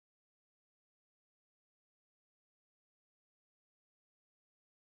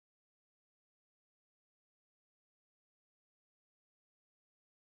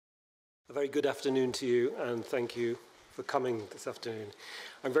A very good afternoon to you, and thank you for coming this afternoon.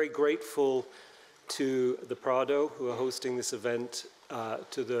 I'm very grateful to the Prado, who are hosting this event,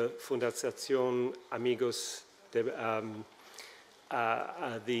 to the Fundación Amigos, the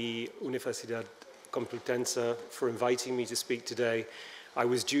Universidad Complutense, for inviting me to speak today. I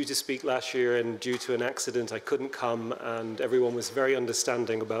was due to speak last year, and due to an accident, I couldn't come, and everyone was very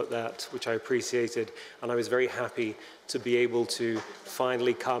understanding about that, which I appreciated, and I was very happy to be able to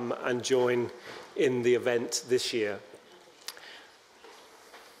finally come and join in the event this year.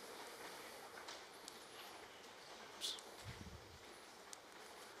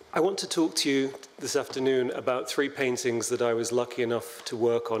 I want to talk to you this afternoon about three paintings that I was lucky enough to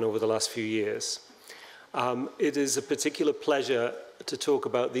work on over the last few years. It is a particular pleasure to talk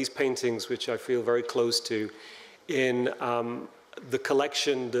about these paintings, which I feel very close to, in the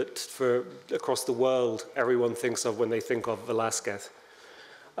collection that across the world everyone thinks of when they think of Velázquez.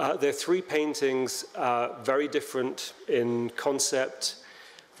 They're three paintings, very different in concept,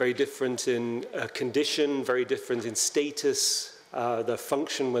 very different in condition, very different in status, their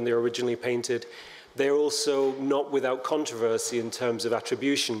function when they were originally painted. They're also not without controversy in terms of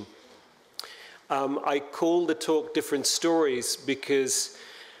attribution. I call the talk Different Stories because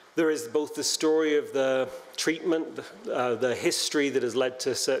there is both the story of the treatment, the history that has led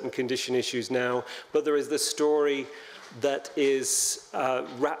to certain condition issues now, but there is the story that is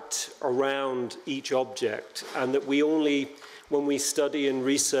wrapped around each object, and that we only, when we study and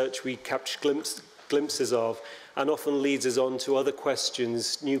research, we catch glimpses of, and often leads us on to other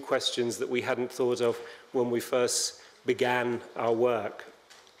questions, new questions that we hadn't thought of when we first began our work.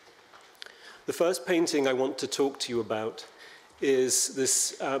 The first painting I want to talk to you about is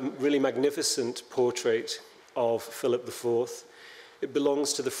this really magnificent portrait of Philip IV. It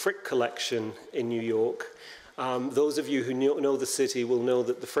belongs to the Frick collection in New York. Those of you who know the city will know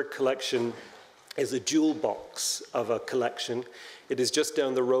that the Frick collection is a jewel box of a collection. It is just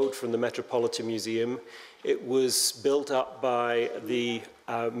down the road from the Metropolitan Museum. It was built up by the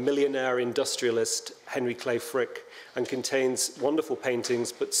millionaire industrialist Henry Clay Frick and contains wonderful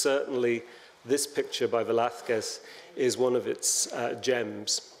paintings, but certainly this picture by Velázquez is one of its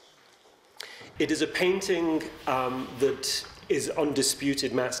gems. It is a painting that is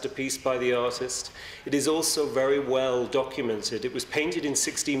undisputed masterpiece by the artist. It is also very well documented. It was painted in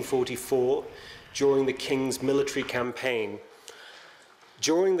 1644 during the king's military campaign.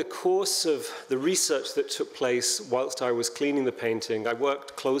 During the course of the research that took place whilst I was cleaning the painting, I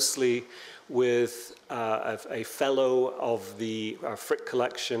worked closely with a fellow of the Frick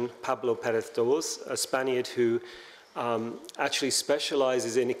collection, Pablo Pérez-Dors, a Spaniard who actually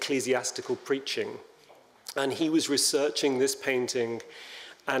specializes in ecclesiastical preaching. And he was researching this painting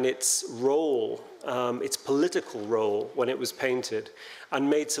and its role, its political role when it was painted, and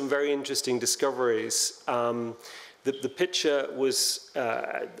made some very interesting discoveries. The picture was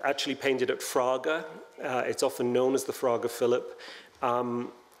actually painted at Fraga. It's often known as the Fraga Philip.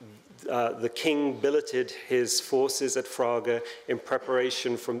 The king billeted his forces at Fraga in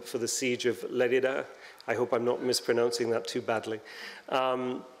preparation for the siege of Lerida. I hope I'm not mispronouncing that too badly.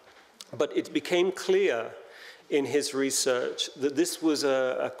 But it became clear in his research that this was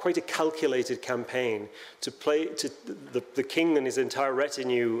quite a calculated campaign. The king and his entire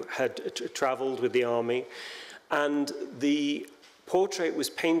retinue had traveled with the army, and the portrait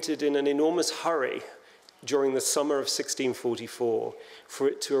was painted in an enormous hurry during the summer of 1644, for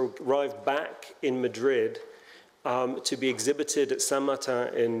it to arrive back in Madrid, to be exhibited at Saint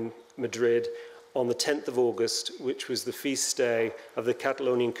Martin in Madrid on the 10th of August, which was the feast day of the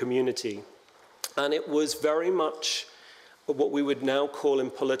Catalonian community. And it was very much what we would now call in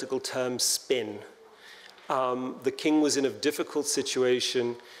political terms spin. The king was in a difficult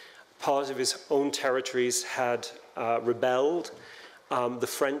situation. Part of his own territories had rebelled. The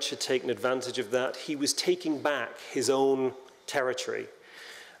French had taken advantage of that. He was taking back his own territory.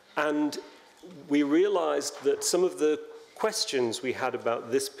 And we realized that some of the questions we had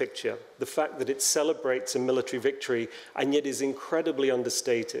about this picture, the fact that it celebrates a military victory and yet is incredibly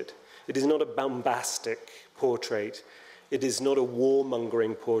understated. It is not a bombastic portrait. It is not a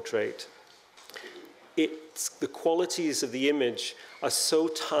warmongering portrait. The qualities of the image are so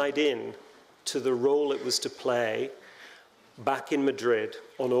tied in to the role it was to play back in Madrid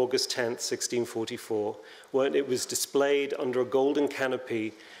on August 10th, 1644, when it was displayed under a golden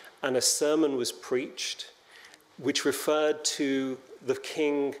canopy and a sermon was preached, which referred to the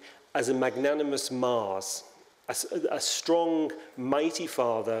king as a magnanimous Mars, a strong, mighty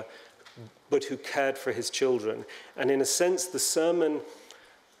father, but who cared for his children. And in a sense, the sermon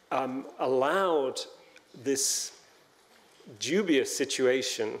allowed this dubious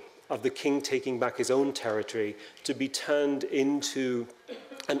situation of the king taking back his own territory to be turned into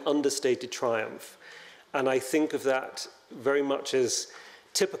an understated triumph. And I think of that very much as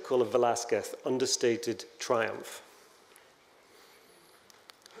typical of Velázquez, understated triumph.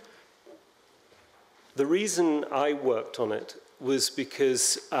 The reason I worked on it was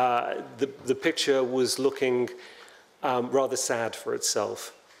because the picture was looking rather sad for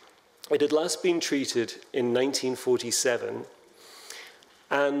itself. It had last been treated in 1947,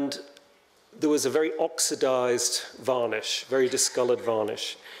 and there was a very oxidized varnish, very discolored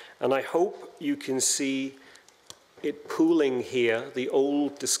varnish. And I hope you can see it pooling here, the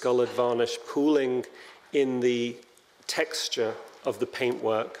old discolored varnish pooling in the texture of the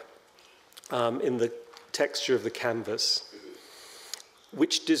paintwork, in the texture of the canvas,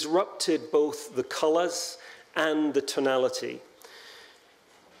 which disrupted both the colors and the tonality.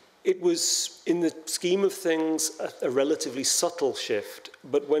 It was, in the scheme of things, a relatively subtle shift,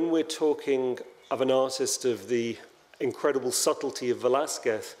 but when we're talking of an artist of the incredible subtlety of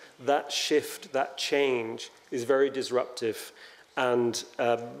Velázquez, that shift, that change, is very disruptive and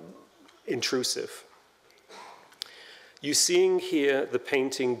intrusive. You're seeing here the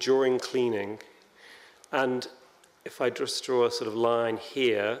painting during cleaning, and if I just draw a sort of line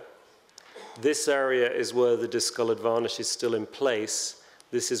here, this area is where the discolored varnish is still in place.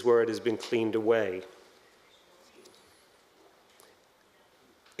 This is where it has been cleaned away.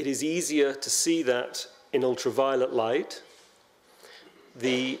 It is easier to see that in ultraviolet light.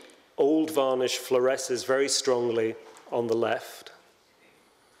 The old varnish fluoresces very strongly on the left.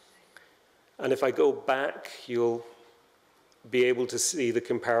 And if I go back, you'll be able to see the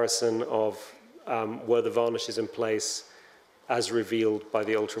comparison of where the varnish is in place as revealed by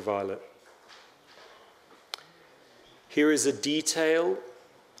the ultraviolet. Here is a detail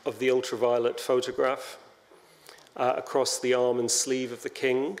of the ultraviolet photograph across the arm and sleeve of the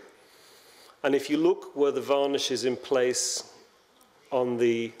king. And if you look where the varnish is in place on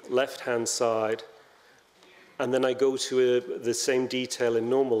the left-hand side, and then I go to the same detail in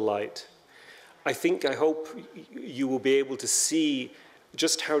normal light, I hope you will be able to see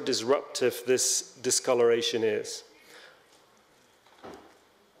just how disruptive this discoloration is.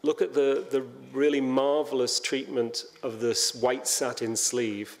 Look at the really marvelous treatment of this white satin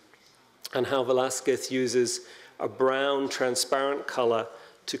sleeve and how Velázquez uses a brown, transparent color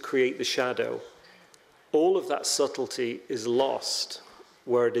to create the shadow. All of that subtlety is lost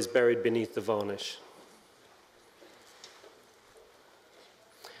where it is buried beneath the varnish.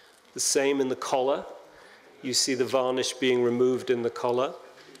 The same in the collar. You see the varnish being removed in the collar.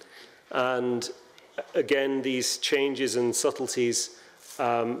 And again, these changes and subtleties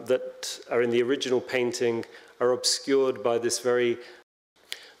that are in the original painting are obscured by this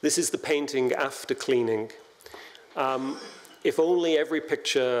this is the painting after cleaning. If only every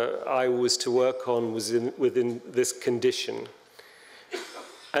picture I was to work on was within this condition.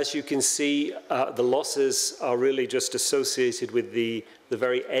 As you can see, the losses are really just associated with the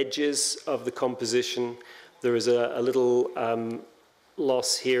very edges of the composition. There is a little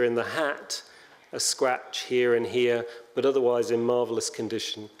loss here in the hat, a scratch here and here, but otherwise in marvelous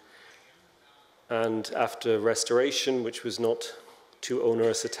condition. And after restoration, which was not too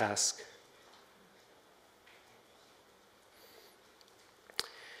onerous a task.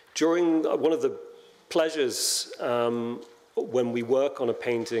 During one of the pleasures when we work on a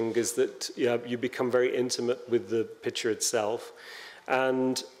painting is that you become very intimate with the picture itself.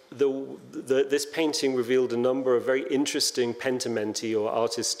 And this painting revealed a number of very interesting pentimenti or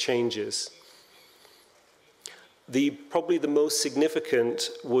artist changes. Probably the most significant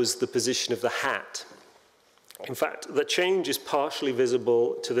was the position of the hat. In fact, the change is partially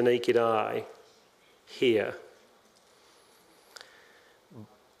visible to the naked eye here.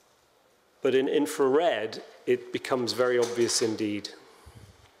 But in infrared, it becomes very obvious indeed.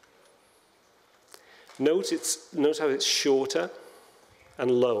 Note how it's shorter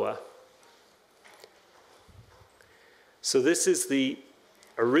and lower. So this is the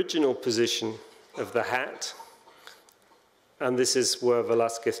original position of the hat, and this is where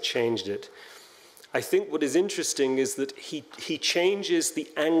Velázquez changed it. I think what is interesting is that he changes the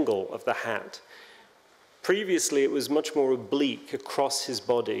angle of the hat. Previously, it was much more oblique across his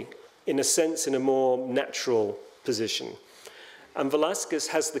body, in a sense, in a more natural position. And Velázquez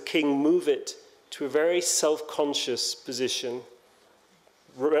has the king move it to a very self-conscious position,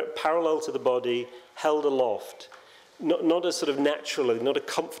 parallel to the body, held aloft. Not a sort of natural, not a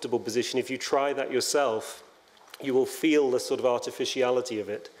comfortable position. If you try that yourself, you will feel the sort of artificiality of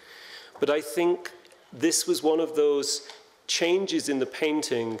it. But I think this was one of those changes in the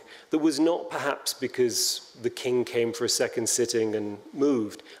painting that was not perhaps because the king came for a second sitting and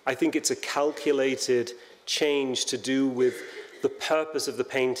moved. I think it's a calculated change to do with the purpose of the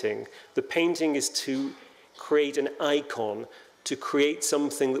painting. The painting is to create an icon, to create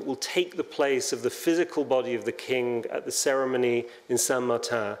something that will take the place of the physical body of the king at the ceremony in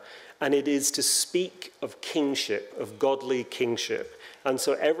Saint-Martin. And it is to speak of kingship, of godly kingship. And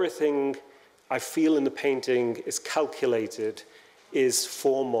so everything I feel in the painting is calculated, is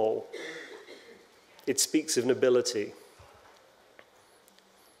formal. It speaks of nobility.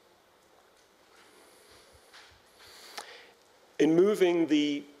 In moving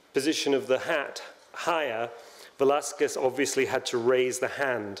the position of the hat higher, Velázquez obviously had to raise the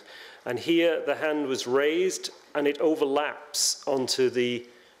hand. And here the hand was raised and it overlaps onto the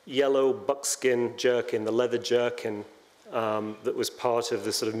yellow buckskin jerkin, the leather jerkin that was part of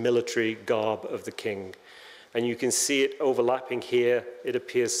the sort of military garb of the king. And you can see it overlapping here. It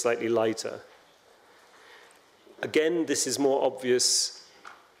appears slightly lighter. Again, this is more obvious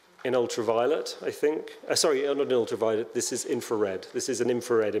in ultraviolet, I think. Sorry, not in ultraviolet. This is infrared. This is an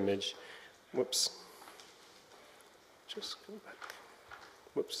infrared image. Whoops. Just go back.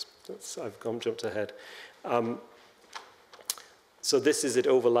 Whoops. I've jumped ahead. So this is it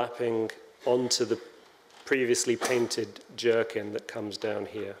overlapping onto the previously painted jerkin that comes down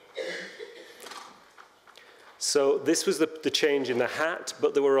here. So this was the change in the hat,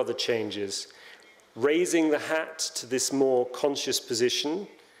 but there were other changes. Raising the hat to this more conscious position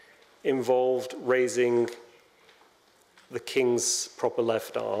involved raising the king's proper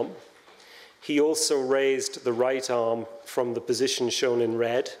left arm. He also raised the right arm from the position shown in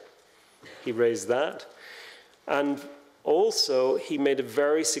red. He raised that. And also, he made a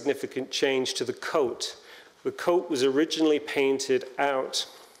very significant change to the coat. The coat was originally painted out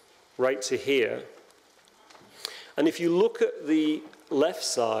right to here. And if you look at the left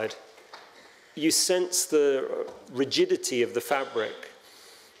side, you sense the rigidity of the fabric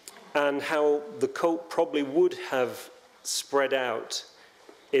and how the coat probably would have spread out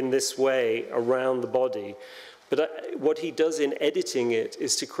in this way around the body. But what he does in editing it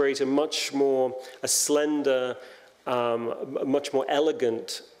is to create a much more slender, a much more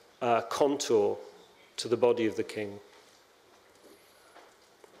elegant contour to the body of the king.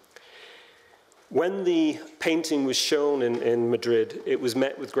 When the painting was shown in Madrid, it was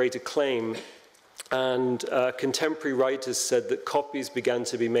met with great acclaim, and contemporary writers said that copies began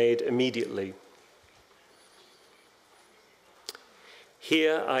to be made immediately.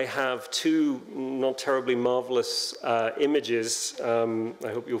 Here I have two not terribly marvelous images.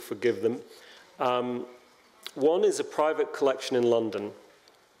 I hope you'll forgive them. One is a private collection in London.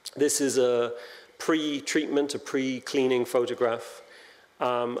 This is a pre-treatment, a pre-cleaning photograph.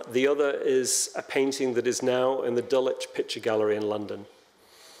 The other is a painting that is now in the Dulwich Picture Gallery in London.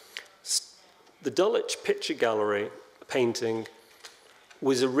 The Dulwich Picture Gallery painting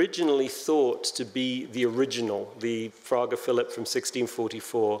was originally thought to be the original, the Fraga Philipp from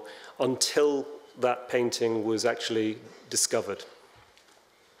 1644, until that painting was actually discovered.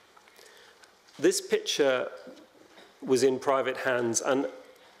 This picture was in private hands, and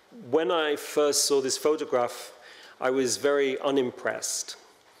when I first saw this photograph, I was very unimpressed.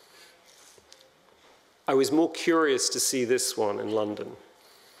 I was more curious to see this one in London.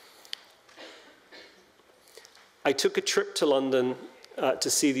 I took a trip to London to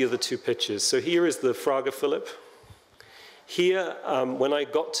see the other two pictures. So here is the Fraga Philipp. Here, when I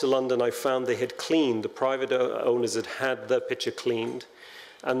got to London, I found they had cleaned, the private owners had had their picture cleaned,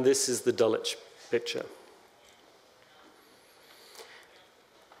 and this is the Dulwich picture.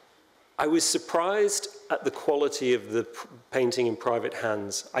 I was surprised at the quality of the painting in private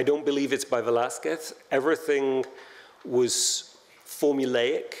hands. I don't believe it's by Velázquez. Everything was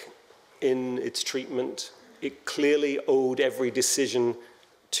formulaic in its treatment. It clearly owed every decision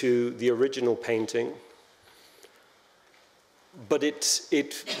to the original painting. But it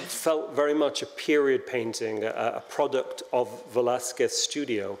felt very much a period painting, a product of Velázquez's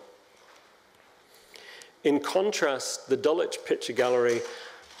studio. In contrast, the Dulwich Picture Gallery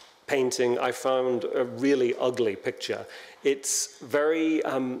painting, I found a really ugly picture. It's very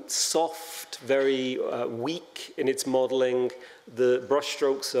soft, very weak in its modeling. The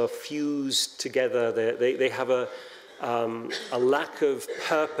brushstrokes are fused together. They have a lack of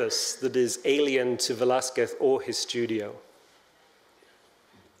purpose that is alien to Velázquez or his studio.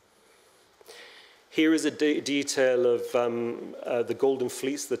 Here is a detail of the golden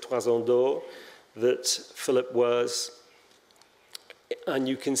fleece, the toison d'or, that Philip wears. And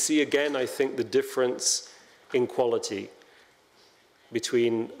you can see again, I think, the difference in quality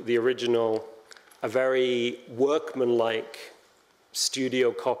between the original a very workmanlike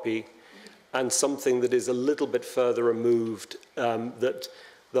studio copy, and something that is a little bit further removed, that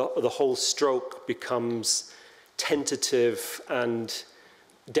the whole stroke becomes tentative and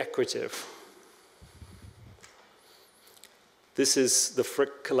decorative. This is the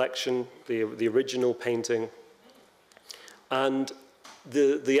Frick collection, the original painting. And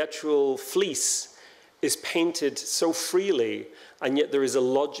the actual fleece is painted so freely, and yet there is a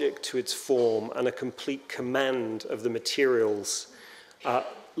logic to its form and a complete command of the materials.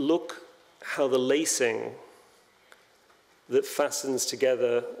 Look how the lacing that fastens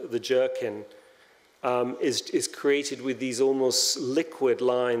together the jerkin is created with these almost liquid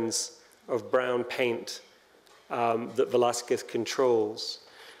lines of brown paint that Velázquez controls.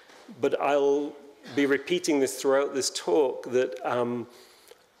 But I'll be repeating this throughout this talk, that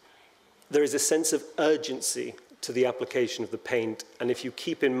there is a sense of urgency to the application of the paint. And if you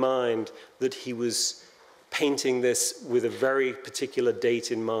keep in mind that he was painting this with a very particular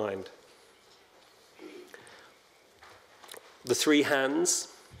date in mind. The three hands.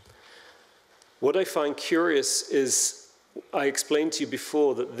 What I find curious is, I explained to you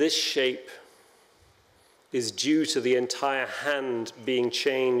before that this shape is due to the entire hand being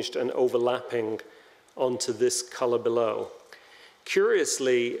changed and overlapping onto this color below.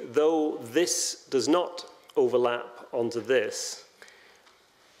 Curiously, though this does not overlap onto this,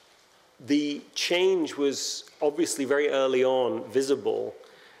 the change was obviously very early on visible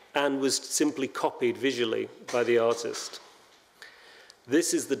and was simply copied visually by the artist.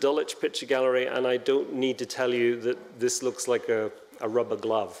 This is the Dulwich Picture Gallery, and I don't need to tell you that this looks like a rubber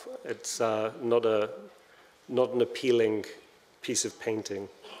glove. It's not an appealing piece of painting.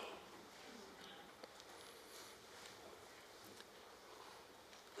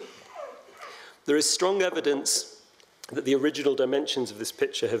 There is strong evidence that the original dimensions of this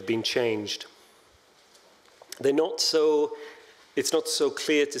picture have been changed. It's not so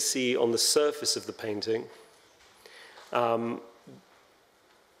clear to see on the surface of the painting,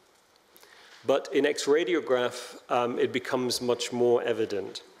 but in X-radiograph, it becomes much more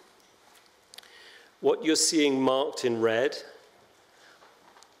evident. What you're seeing marked in red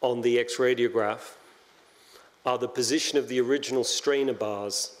on the X-radiograph are the position of the original strainer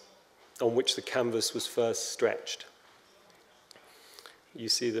bars on which the canvas was first stretched. You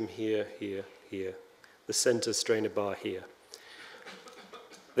see them here, here, here. The center strainer bar here.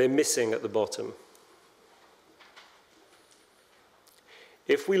 They're missing at the bottom.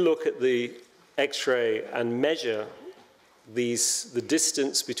 If we look at the X-ray and measure the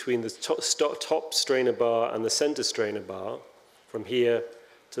distance between the top strainer bar and the center strainer bar, from here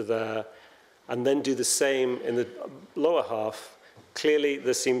to there, and then do the same in the lower half, clearly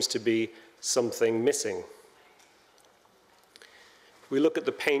there seems to be something missing. If we look at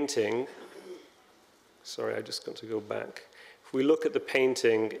the painting, sorry, I just got to go back. If we look at the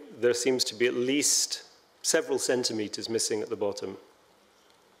painting, there seems to be at least several centimeters missing at the bottom.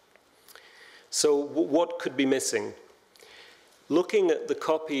 So what could be missing? Looking at the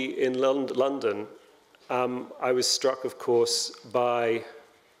copy in London, I was struck, of course, by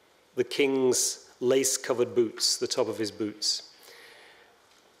the king's lace-covered boots, the top of his boots.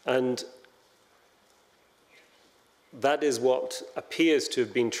 And that is what appears to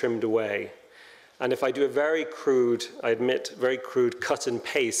have been trimmed away. And if I do a very crude, I admit, very crude cut and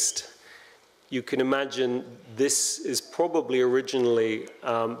paste, you can imagine this is probably originally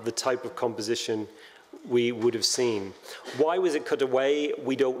the type of composition we would have seen. Why was it cut away?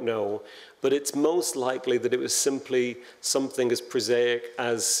 We don't know. But it's most likely that it was simply something as prosaic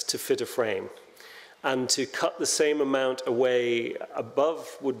as to fit a frame. And to cut the same amount away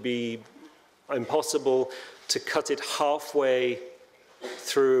above would be impossible. To cut it halfway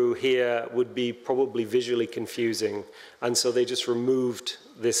through here would be probably visually confusing. And so they just removed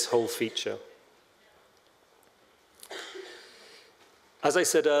this whole feature. As I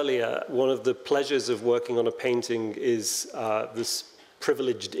said earlier, one of the pleasures of working on a painting is this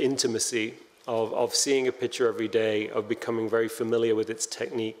privileged intimacy of seeing a picture every day, of becoming very familiar with its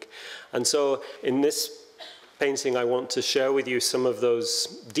technique. And so in this painting, I want to share with you some of those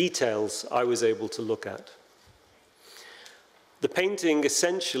details I was able to look at. The painting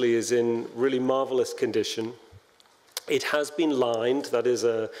essentially is in really marvelous condition. It has been lined, that is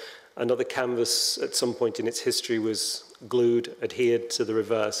another canvas at some point in its history was glued, adhered to the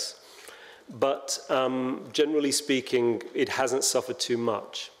reverse. But generally speaking, it hasn't suffered too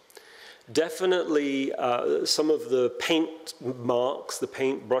much. Definitely, some of the paint marks, the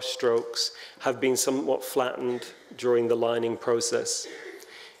paint brush strokes, have been somewhat flattened during the lining process.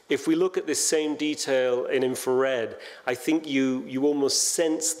 If we look at this same detail in infrared, I think you almost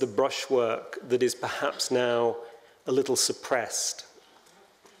sense the brushwork that is perhaps now a little suppressed.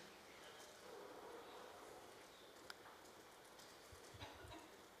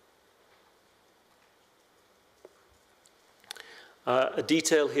 A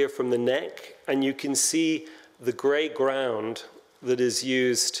detail here from the neck, and you can see the grey ground that is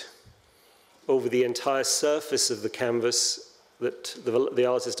used over the entire surface of the canvas that the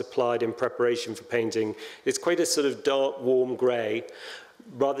artist applied in preparation for painting. It's quite a sort of dark, warm grey,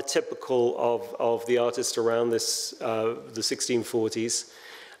 rather typical of the artist around this, the 1640s.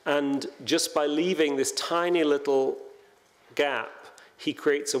 And just by leaving this tiny little gap, he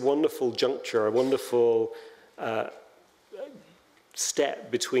creates a wonderful juncture, a wonderful step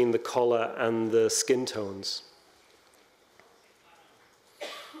between the color and the skin tones.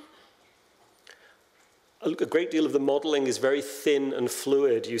 A great deal of the modeling is very thin and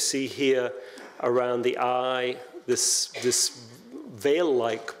fluid. You see here around the eye, this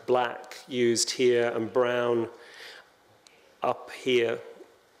veil-like black used here and brown up here.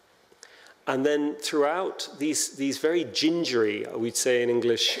 And then throughout these very gingery, we'd say in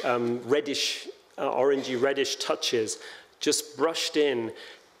English, reddish, orangey reddish touches, just brushed in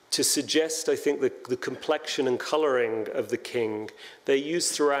to suggest, I think, the complexion and coloring of the king. They're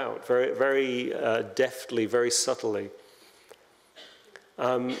used throughout, very, very deftly, very subtly.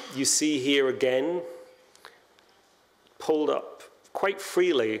 You see here again, pulled up quite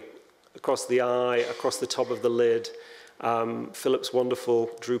freely across the eye, across the top of the lid, Philip's wonderful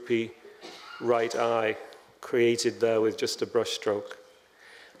droopy right eye created there with just a brush stroke.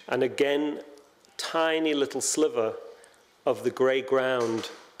 And again, tiny little sliver of the grey ground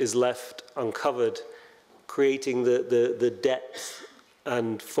is left uncovered, creating the depth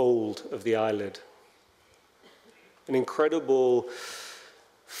and fold of the eyelid. An incredible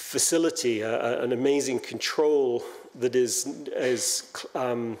facility, an amazing control that is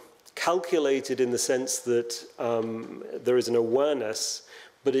calculated in the sense that there is an awareness,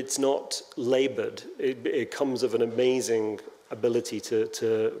 but it's not labored. It comes of an amazing ability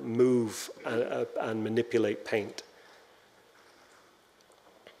to move and manipulate paint.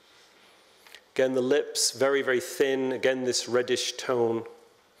 Again, the lips, very, very thin. Again, this reddish tone.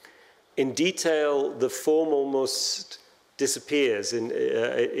 In detail, the form almost disappears.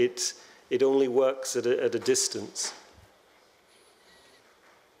 It only works at a distance.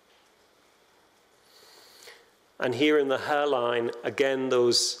 And here in the hairline, again,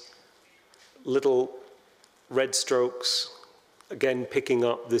 those little red strokes, again, picking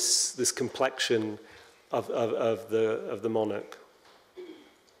up this complexion of the monarch.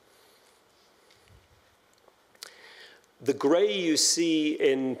 The grey you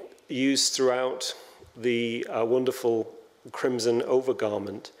see used throughout the wonderful crimson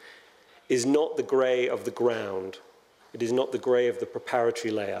overgarment is not the grey of the ground. It is not the grey of the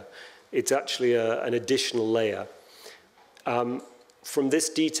preparatory layer. It's actually an additional layer. From this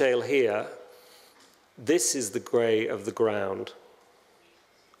detail here, this is the grey of the ground.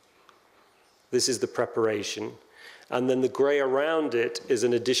 This is the preparation. And then the grey around it is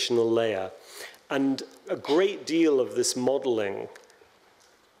an additional layer. And a great deal of this modeling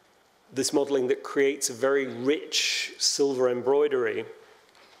that creates a very rich silver embroidery,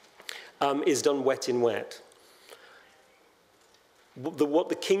 is done wet in wet. What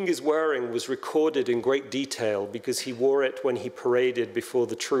the king is wearing was recorded in great detail because he wore it when he paraded before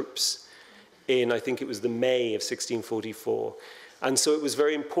the troops in, I think it was the May of 1644. And so it was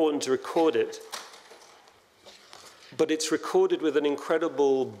very important to record it. But it's recorded with an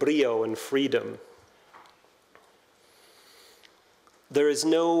incredible brio and freedom. There is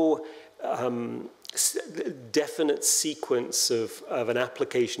no definite sequence of an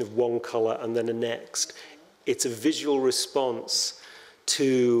application of one color and then a next. It's a visual response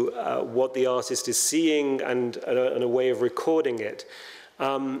to what the artist is seeing and a way of recording it.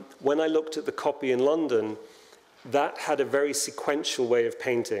 When I looked at the copy in London, that had a very sequential way of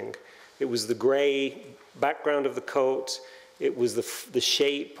painting. It was the grey background of the coat. It was the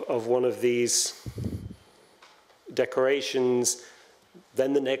shape of one of these decorations,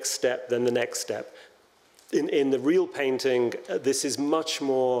 then the next step, then the next step. In the real painting, this is much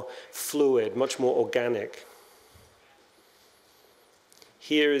more fluid, much more organic.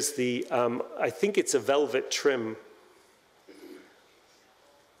 Here is the, I think it's a velvet trim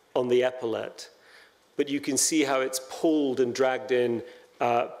on the epaulette, but you can see how it's pulled and dragged in,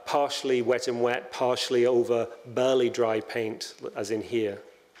 partially wet and wet, partially over barely dry paint, as in here.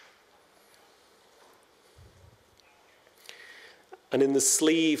 And in the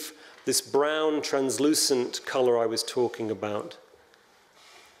sleeve, this brown translucent color I was talking about.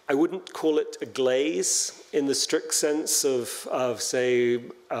 I wouldn't call it a glaze in the strict sense of say,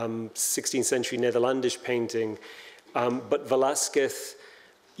 16th century Netherlandish painting, but Velázquez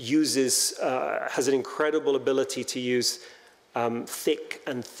has an incredible ability to use thick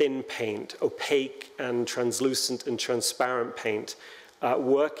and thin paint, opaque and translucent and transparent paint,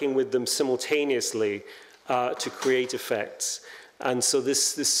 working with them simultaneously to create effects. And so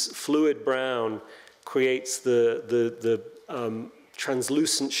this fluid brown creates the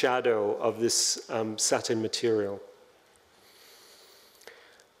translucent shadow of this satin material.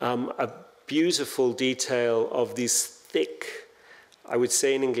 A beautiful detail of these thick, I would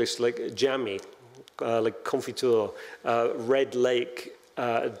say in English, like jammy, like confiture, red lake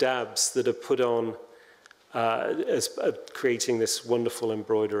dabs that are put on as creating this wonderful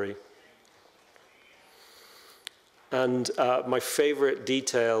embroidery. And my favorite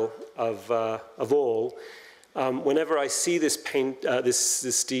detail of all, whenever I see this paint,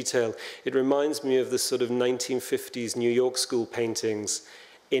 this detail, it reminds me of the sort of 1950s New York school paintings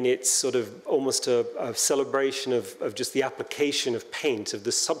in its sort of almost a celebration of just the application of paint, of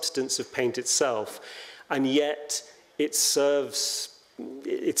the substance of paint itself, and yet it surrenders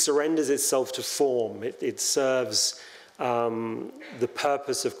itself to form. It serves the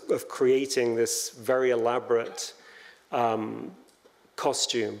purpose of creating this very elaborate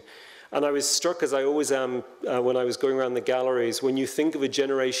costume. And I was struck, as I always am when I was going around the galleries, when you think of a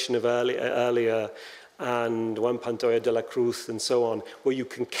generation of earlier and Juan Pantoja de la Cruz and so on, where you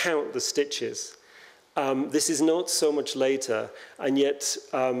can count the stitches. This is not so much later, and yet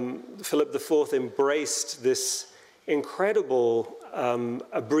Philip IV embraced this incredible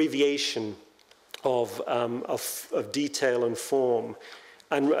abbreviation of detail and form,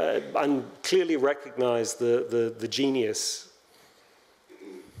 and clearly recognized the genius.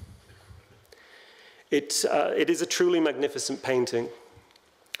 It is a truly magnificent painting.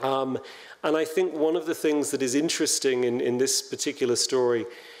 And I think one of the things that is interesting in this particular story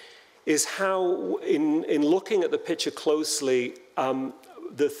is how, in looking at the picture closely,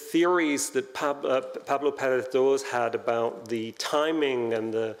 the theories that Pablo Pérez Dors had about the timing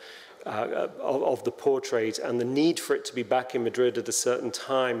and of the portrait and the need for it to be back in Madrid at a certain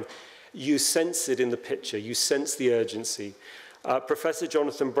time, you sense it in the picture, you sense the urgency. Professor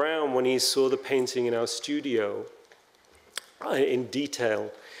Jonathan Brown, when he saw the painting in our studio in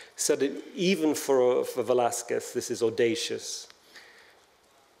detail, said that even for Velázquez, this is audacious.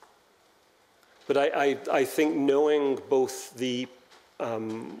 But I think knowing both the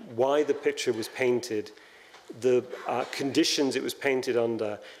why the picture was painted, the conditions it was painted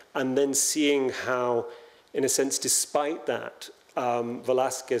under, and then seeing how, in a sense, despite that,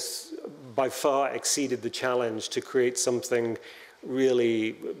 Velázquez by far exceeded the challenge to create something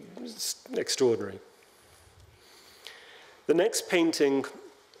really extraordinary. The next painting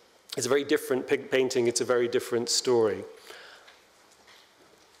is a very different painting. It's a very different story.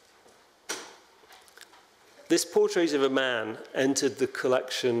 This portrait of a man entered the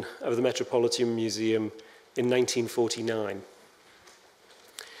collection of the Metropolitan Museum in 1949.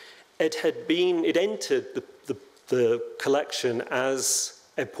 It entered the collection as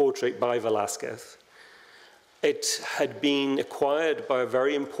a portrait by Velázquez. It had been acquired by a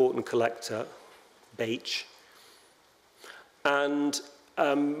very important collector, Bache, and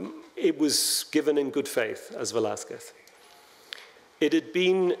it was given in good faith as Velázquez. It had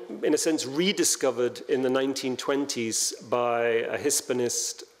been, in a sense, rediscovered in the 1920s by a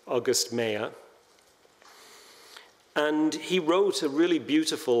Hispanist, August Meyer, and he wrote a really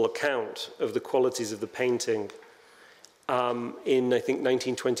beautiful account of the qualities of the painting in, I think,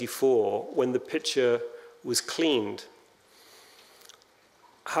 1924, when the picture was cleaned.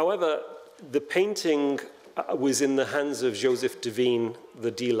 However, the painting was in the hands of Joseph Devine,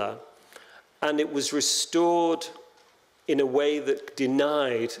 the dealer, and it was restored in a way that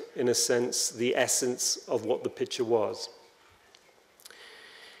denied, in a sense, the essence of what the picture was.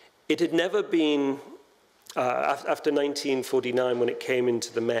 It had never been, after 1949, when it came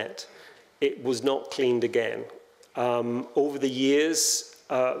into the Met, it was not cleaned again. Over the years,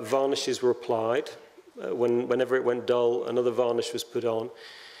 varnishes were applied. Whenever it went dull, another varnish was put on,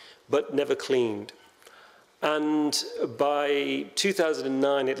 but never cleaned. And by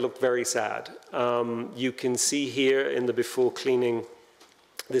 2009, it looked very sad. You can see here in the before cleaning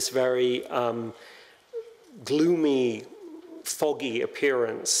this very gloomy, foggy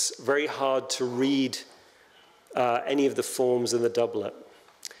appearance, very hard to read any of the forms in the doublet.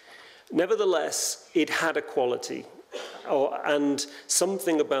 Nevertheless, it had a quality, and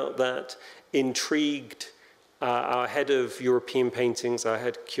something about that intrigued our head of European paintings, our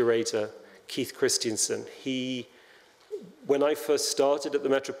head curator, Keith Christiansen. He when I first started at the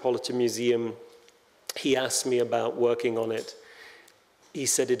Metropolitan Museum, he asked me about working on it. He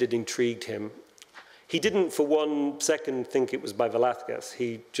said it had intrigued him. He didn't for one second think it was by Velázquez.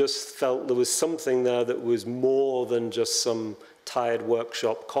 He just felt there was something there that was more than just some tired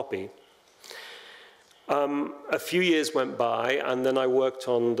workshop copy. A few years went by, and then I worked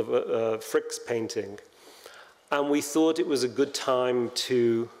on the Frick's painting. And we thought it was a good time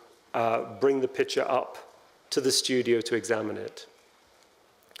to bring the picture up to the studio to examine it.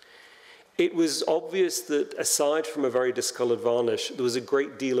 It was obvious that aside from a very discolored varnish, there was a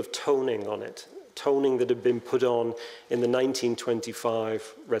great deal of toning on it, toning that had been put on in the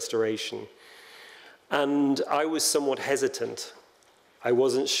 1925 restoration. And I was somewhat hesitant. I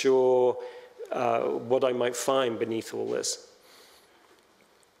wasn't sure what I might find beneath all this.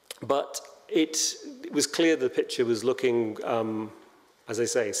 But it was clear the picture was looking, as I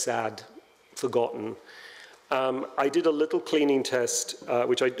say, sad, forgotten. I did a little cleaning test,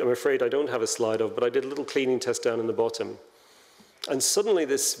 which I'm afraid I don't have a slide of, but I did a little cleaning test down in the bottom. And suddenly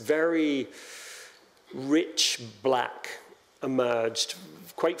this very rich black emerged,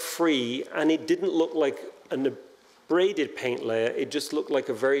 quite free, and it didn't look like an braided paint layer, it just looked like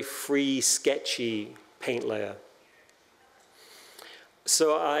a very free, sketchy paint layer.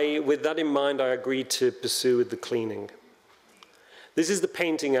 So with that in mind, I agreed to pursue with the cleaning. This is the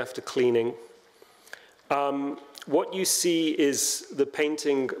painting after cleaning. What you see is the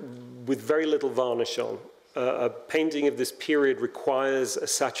painting with very little varnish on. A painting of this period requires a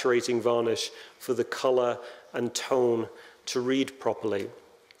saturating varnish for the color and tone to read properly.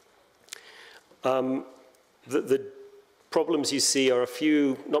 The problems you see are a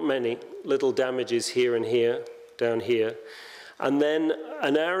few, not many, little damages here and here, down here. And then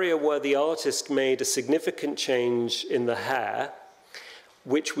an area where the artist made a significant change in the hair,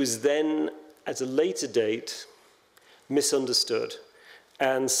 which was then, at a later date, misunderstood.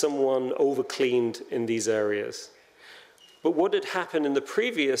 And someone over-cleaned in these areas. But what had happened in the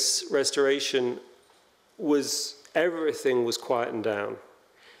previous restoration was everything was quietened down.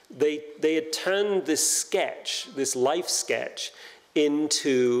 They had turned this sketch, this life sketch,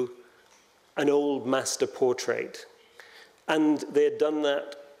 into an old master portrait. And they had done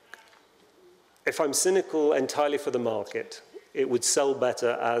that, if I'm cynical, entirely for the market. It would sell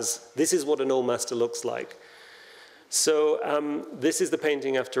better as, this is what an old master looks like. So this is the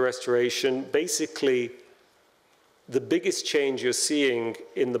painting after restoration. Basically, the biggest change you're seeing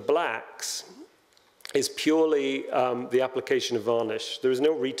in the blacks is purely the application of varnish. There is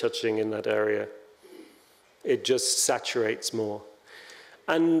no retouching in that area. It just saturates more.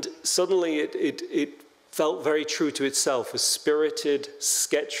 And suddenly it felt very true to itself, a spirited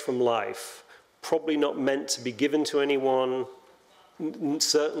sketch from life, probably not meant to be given to anyone,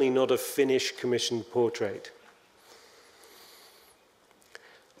 certainly not a finished commissioned portrait.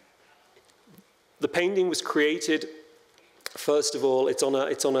 The painting was created, first of all, it's on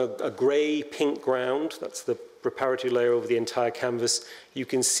a gray-pink ground. That's the preparatory layer over the entire canvas. You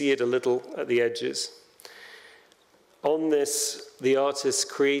can see it a little at the edges. On this, the artist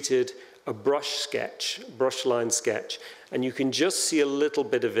created a brush line sketch, and you can just see a little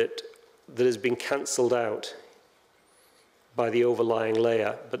bit of it that has been cancelled out by the overlying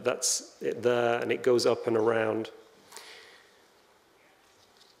layer, but that's it there, and it goes up and around.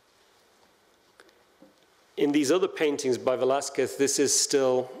 In these other paintings by Velázquez, this is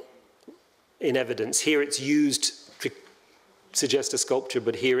still in evidence. Here it's used to suggest a sculpture,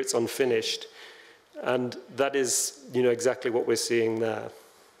 but here it's unfinished. And that is, exactly what we're seeing there.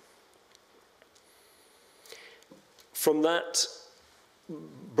 From that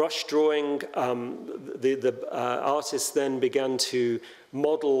brush drawing, the artist then began to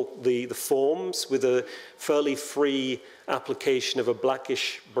model the forms with a fairly free application of a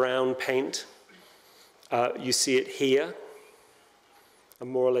blackish brown paint. You see it here, and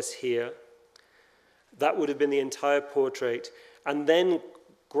more or less here. That would have been the entire portrait. And then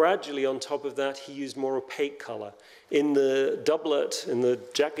gradually on top of that, he used more opaque color. In the doublet, in the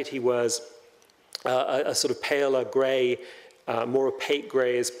jacket he wears, a sort of paler gray, more opaque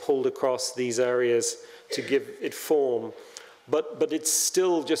gray is pulled across these areas to give it form. But it's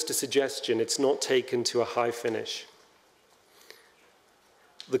still just a suggestion. It's not taken to a high finish.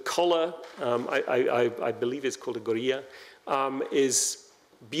 The collar, I believe it's called a gorilla, is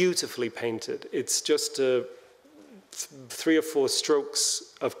beautifully painted. It's just 3 or 4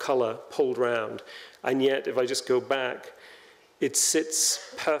 strokes of color pulled round. And yet, if I just go back, it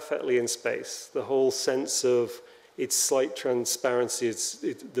sits perfectly in space. The whole sense of its slight transparency,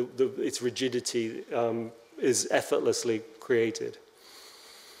 its rigidity is effortlessly created.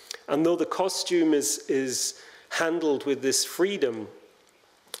 And though the costume is handled with this freedom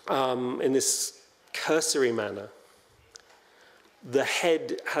in this cursory manner. The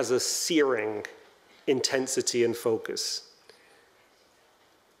head has a searing intensity and focus.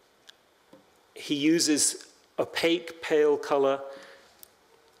 He uses opaque, pale color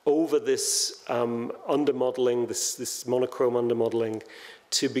over this undermodeling, this monochrome undermodeling,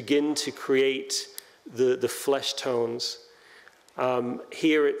 to begin to create the flesh tones.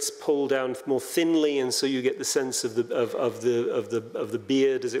 Here it's pulled down more thinly, and so you get the sense of the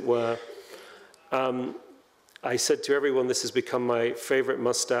beard, as it were. I said to everyone, this has become my favorite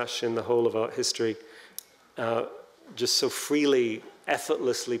mustache in the whole of art history. Just so freely,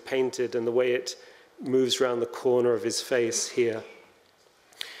 effortlessly painted, and the way it moves around the corner of his face here.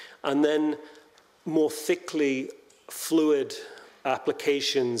 And then more thickly fluid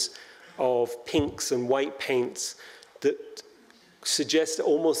applications of pinks and white paints that suggest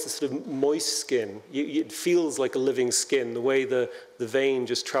almost a sort of moist skin. It feels like a living skin, the way the vein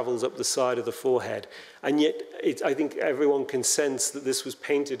just travels up the side of the forehead. And yet, I think everyone can sense that this was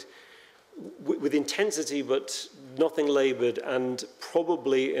painted with intensity, but nothing labored, and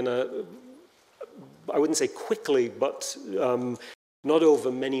probably in a, I wouldn't say quickly, but not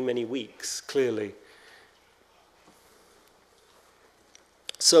over many, many weeks, clearly.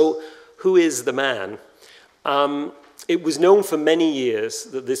 So, who is the man? It was known for many years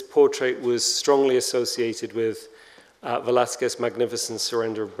that this portrait was strongly associated with Velázquez's magnificent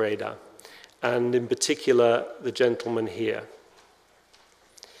Surrender of Breda, and in particular, the gentleman here.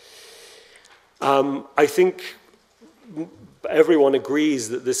 I think everyone agrees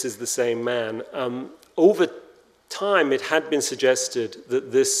that this is the same man. Over time, it had been suggested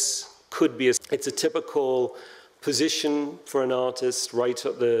that this could be it's a typical position for an artist, right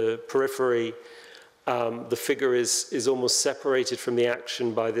at the periphery. The figure is almost separated from the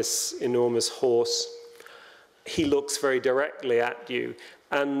action by this enormous horse. He looks very directly at you,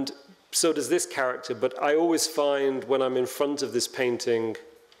 and so does this character, but I always find when I'm in front of this painting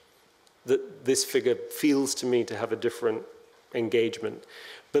that this figure feels to me to have a different engagement.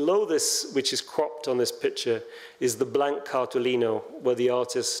 Below this, which is cropped on this picture, is the blank cartolino where the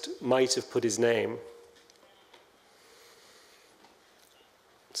artist might have put his name.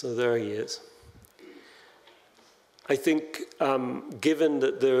 So there he is. I think, given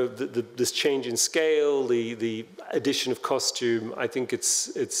that this change in scale, the addition of costume, I think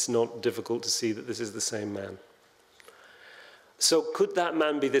it's not difficult to see that this is the same man. So could that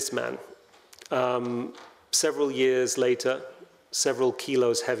man be this man? Several years later, several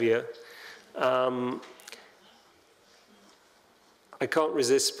kilos heavier. I can't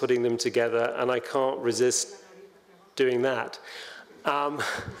resist putting them together, and I can't resist doing that. And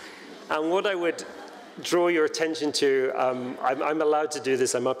what I would draw your attention to, I'm allowed to do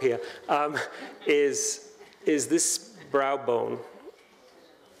this, I'm up here, is this brow bone,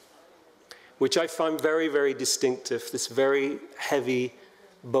 which I find very, very distinctive, this very heavy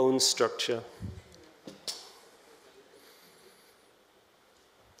bone structure.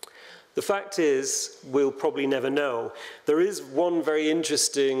 The fact is, we'll probably never know. There is one very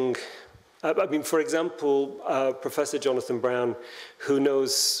interesting, I mean, for example, Professor Jonathan Brown, who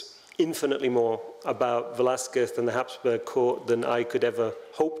knows infinitely more about Velázquez and the Habsburg court than I could ever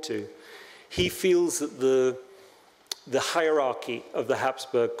hope to. He feels that the hierarchy of the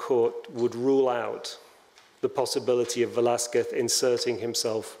Habsburg court would rule out the possibility of Velázquez inserting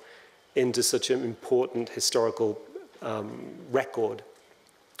himself into such an important historical record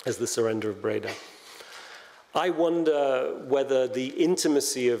as the Surrender of Breda. I wonder whether the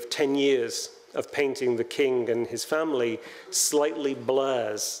intimacy of 10 years of painting the king and his family slightly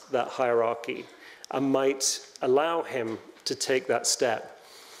blurs that hierarchy and might allow him to take that step.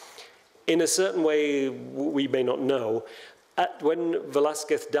 In a certain way, we may not know, when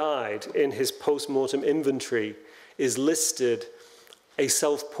Velázquez died, in his post-mortem inventory is listed a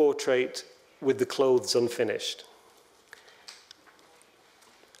self-portrait with the clothes unfinished.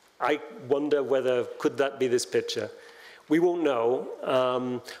 I wonder whether, could that be this picture? We won't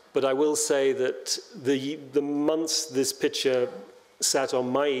know, but I will say that the months this picture sat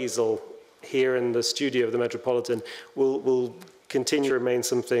on my easel here in the studio of the Metropolitan will continue to remain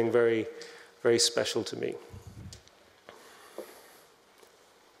something very, very special to me.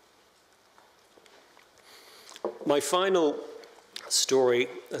 My final story,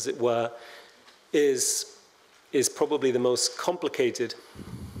 as it were, is probably the most complicated.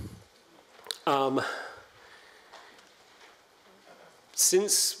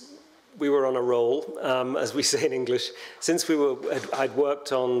 Since we were on a roll, as we say in English, since I'd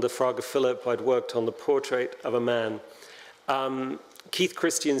worked on the Frage Philipp, I'd worked on the portrait of a man, Keith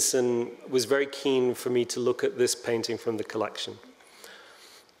Christiansen was very keen for me to look at this painting from the collection.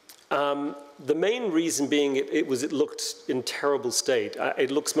 The main reason being it looked in terrible state.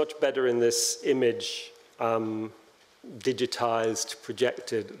 It looks much better in this image, digitized,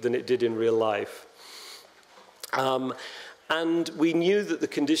 projected, than it did in real life. And we knew that the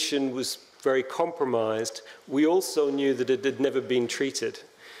condition was very compromised. We also knew that it had never been treated,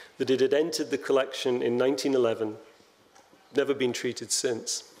 that it had entered the collection in 1911, never been treated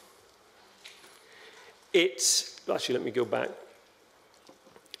since. Actually, let me go back.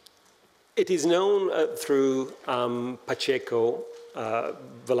 It is known through Pacheco,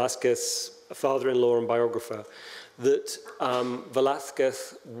 Velázquez, father-in-law and biographer, that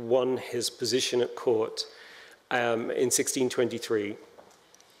Velázquez won his position at court in 1623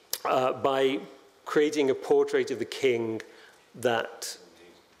 by creating a portrait of the king that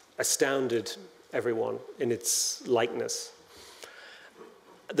astounded everyone in its likeness.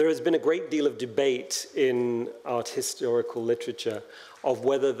 There has been a great deal of debate in art historical literature of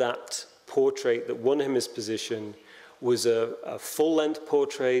whether that portrait that won him his position was a full-length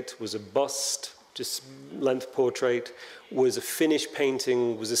portrait, was a bust, just length portrait, was a finished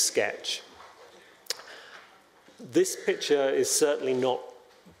painting, was a sketch. This picture is certainly not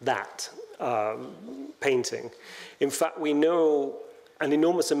that painting. In fact, we know an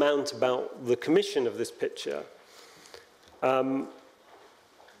enormous amount about the commission of this picture.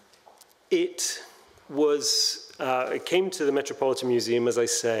 It came to the Metropolitan Museum, as I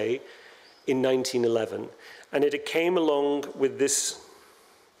say, in 1911, and it came along with this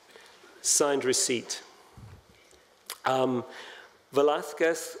signed receipt.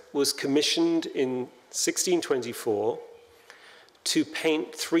 Velázquez was commissioned in 1624 to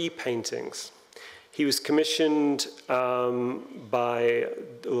paint 3 paintings. He was commissioned by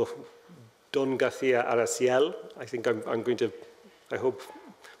Don Garcia Araciel. I think I hope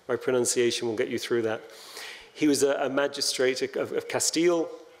my pronunciation will get you through that. He was a magistrate of Castile,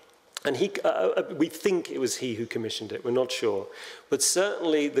 and we think it was he who commissioned it, we're not sure. But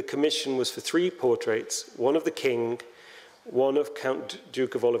certainly the commission was for 3 portraits, one of the king, one of Count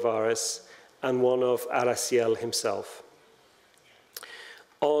Duke of Olivares, and one of Araciel himself.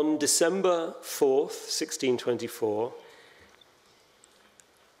 On December 4th, 1624,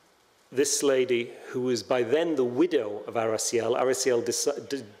 this lady, who was by then the widow of Araciel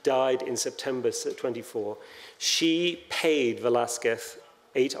died in September 24, she paid Velázquez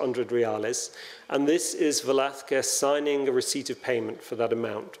 800 reales, and this is Velázquez signing a receipt of payment for that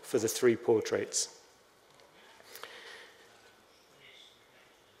amount for the 3 portraits.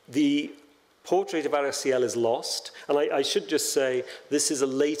 The portrait of Araciel is lost, and I should just say this is a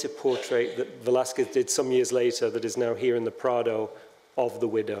later portrait that Velázquez did some years later that is now here in the Prado of the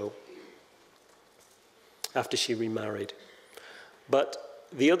widow after she remarried. But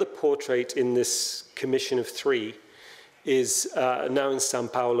the other portrait in this commission of 3 is now in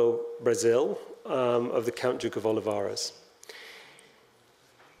São Paulo, Brazil, of the Count Duke of Olivares.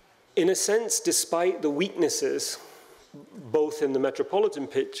 In a sense, despite the weaknesses, both in the Metropolitan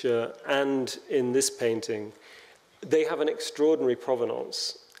picture and in this painting, they have an extraordinary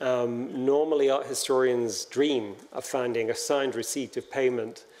provenance. Normally, art historians dream of finding a signed receipt of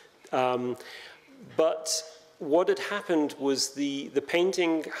payment. But what had happened was the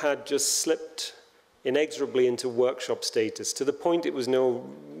painting had just slipped inexorably into workshop status, to the point it was no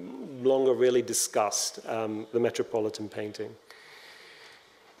longer really discussed, the Metropolitan painting.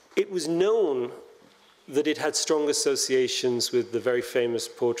 It was known that it had strong associations with the very famous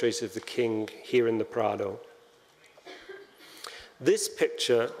portrait of the king here in the Prado. This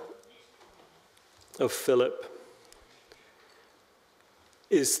picture of Philip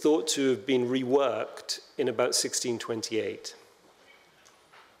is thought to have been reworked in about 1628.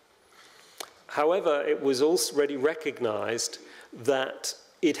 However, it was already recognized that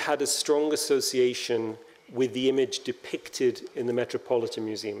it had a strong association with the image depicted in the Metropolitan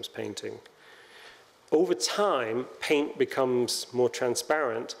Museum's painting. Over time, paint becomes more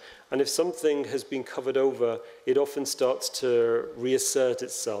transparent, and if something has been covered over, it often starts to reassert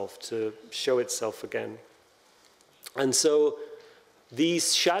itself, to show itself again. And so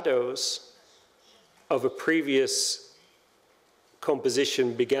these shadows of a previous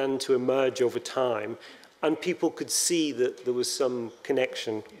composition began to emerge over time, and people could see that there was some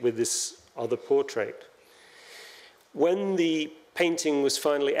connection with this other portrait. When the painting was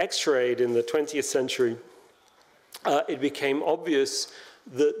finally x-rayed in the 20th century, it became obvious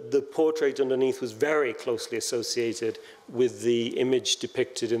that the portrait underneath was very closely associated with the image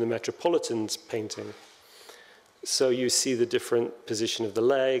depicted in the Metropolitan's painting. So you see the different position of the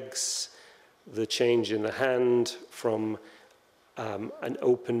legs, the change in the hand from an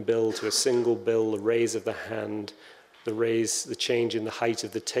open bill to a single bill, the raise of the hand, the change in the height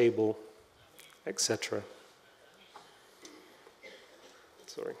of the table, etc.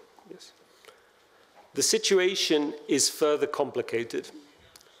 Sorry, yes. The situation is further complicated.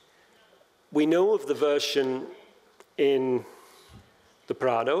 We know of the version in the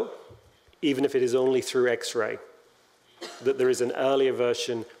Prado, even if it is only through X-ray, that there is an earlier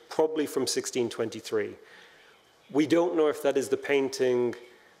version, probably from 1623. We don't know if that is the painting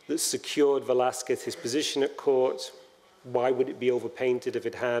that secured Velázquez his position at court. Why would it be overpainted if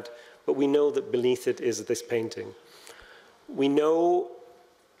it had? But we know that beneath it is this painting. We know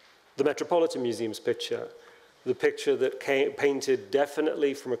the Metropolitan Museum's picture, the picture that painted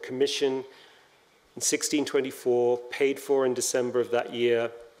definitely from a commission in 1624, paid for in December of that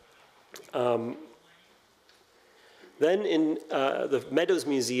year. Then in the Meadows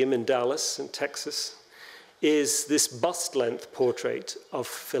Museum in Dallas, in Texas, is this bust-length portrait of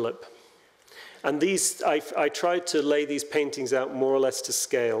Philip. And these, I tried to lay these paintings out more or less to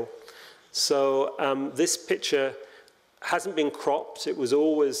scale. So this picture hasn't been cropped. It was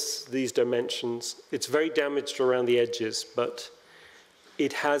always these dimensions. It's very damaged around the edges, but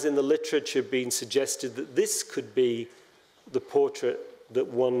it has in the literature been suggested that this could be the portrait that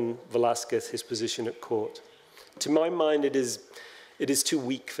won Velázquez his position at court. To my mind, it is too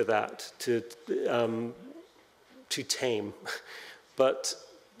weak for that, to tame, but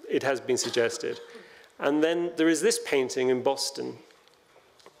it has been suggested. And then there is this painting in Boston,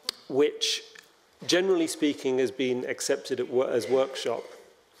 which, generally speaking, has been accepted as workshop.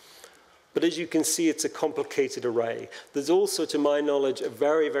 But as you can see, it's a complicated array. There's also, to my knowledge, a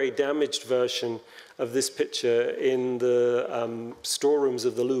very, very damaged version of this picture in the storerooms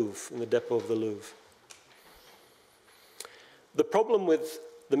of the Louvre, in the depot of the Louvre. The problem with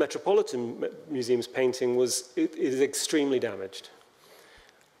the Metropolitan Museum's painting was it is extremely damaged.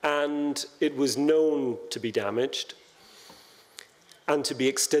 And it was known to be damaged and to be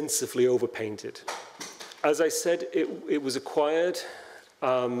extensively overpainted. As I said, it was acquired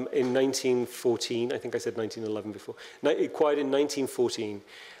in 1914. I think I said 1911 before. Acquired in 1914.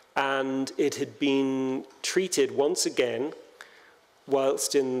 And it had been treated once again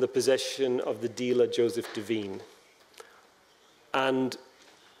whilst in the possession of the dealer Joseph Devine. And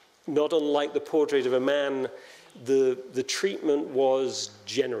not unlike the portrait of a man, the treatment was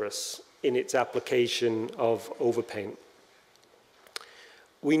generous in its application of overpaint.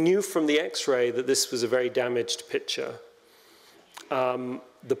 We knew from the X-ray that this was a very damaged picture.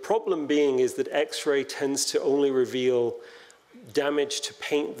 The problem being is that X-ray tends to only reveal damage to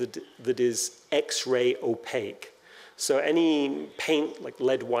paint that is X-ray opaque. So any paint like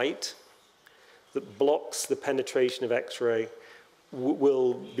lead white that blocks the penetration of X-ray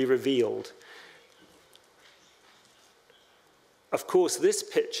will be revealed. Of course, this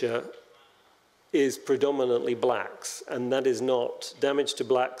picture is predominantly blacks, and that is not, damage to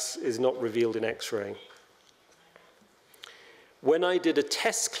blacks is not revealed in X-ray. When I did a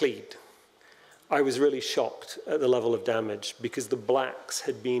test clean, I was really shocked at the level of damage because the blacks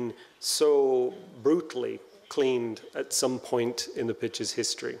had been so brutally cleaned at some point in the picture's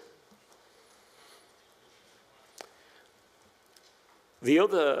history. The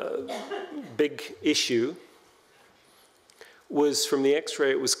other big issue was from the X-ray,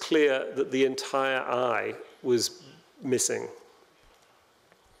 it was clear that the entire eye was missing.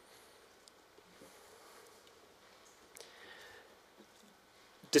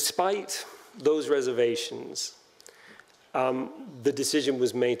 Despite those reservations, the decision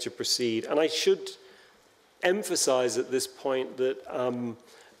was made to proceed. And I should emphasize at this point that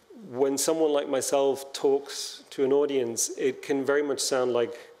when someone like myself talks to an audience, it can very much sound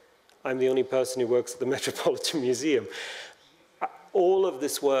like I'm the only person who works at the Metropolitan Museum. All of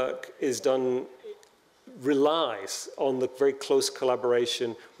this work relies on the very close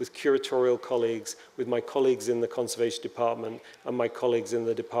collaboration with curatorial colleagues, with my colleagues in the conservation department, and my colleagues in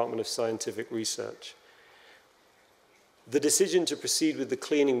the Department of Scientific Research. The decision to proceed with the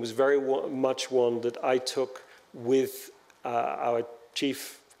cleaning was very much one that I took with our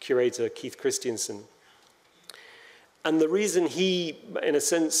chief curator, Keith Christiansen. And the reason he, in a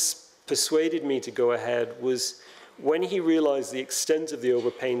sense, persuaded me to go ahead was when he realized the extent of the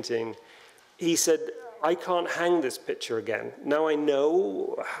overpainting, he said, I can't hang this picture again. Now I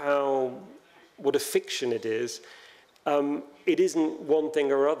know what a fiction it is. It isn't one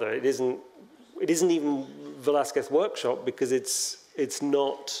thing or other. It isn't even Velázquez workshop because it's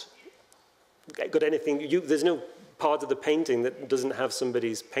not got anything. There's no part of the painting that doesn't have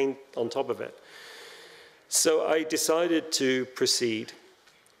somebody's paint on top of it. So I decided to proceed.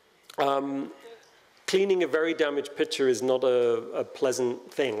 cleaning a very damaged picture is not a pleasant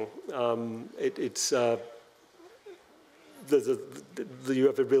thing. You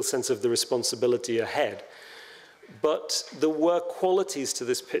have a real sense of the responsibility ahead. But there were qualities to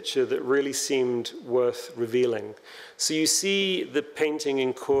this picture that really seemed worth revealing. So you see the painting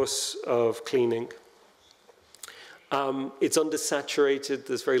in course of cleaning. It's undersaturated,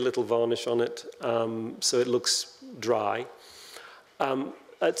 there's very little varnish on it, so it looks dry.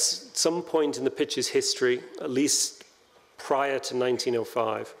 At some point in the picture's history, at least prior to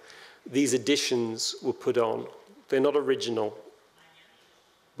 1905, these additions were put on. They're not original,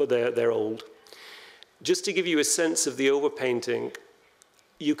 but they're old. Just to give you a sense of the overpainting,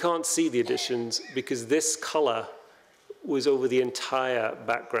 you can't see the additions because this color was over the entire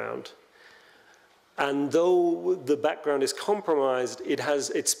background. And though the background is compromised,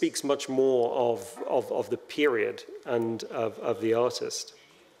 it speaks much more of the period and of the artist.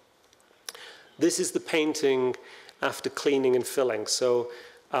 This is the painting after cleaning and filling. So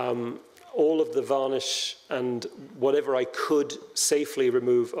all of the varnish and whatever I could safely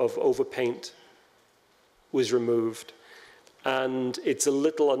remove of overpaint was removed. And it's a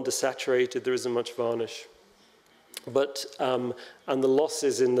little undersaturated, there isn't much varnish. But, and the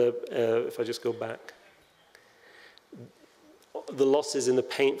losses in the, if I just go back, the losses in the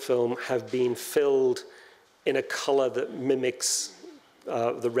paint film have been filled in a color that mimics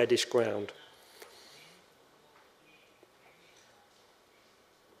the reddish ground.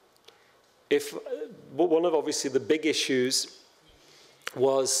 One of obviously the big issues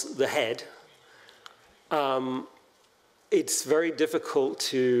was the head. It's very difficult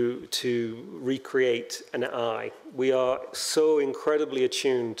to recreate an eye. We are so incredibly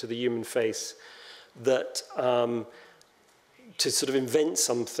attuned to the human face that to sort of invent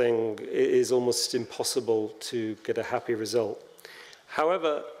something is almost impossible to get a happy result.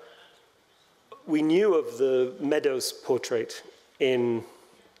 However, we knew of the Meadows portrait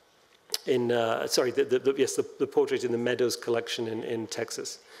the portrait in the Meadows collection in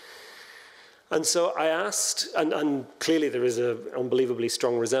Texas. And so I asked, and clearly there is an unbelievably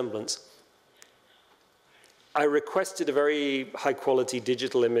strong resemblance. I requested a very high-quality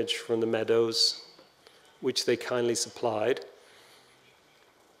digital image from the Meadows, which they kindly supplied.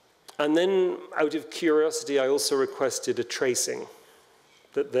 And then, out of curiosity, I also requested a tracing,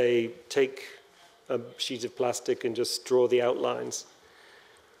 that they take a sheet of plastic and just draw the outlines.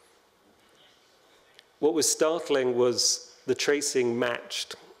 What was startling was the tracing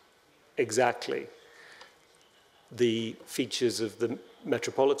matched exactly the features of the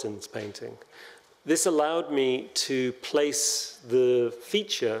Metropolitan's painting. This allowed me to place the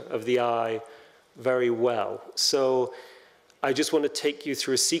feature of the eye very well. So I just want to take you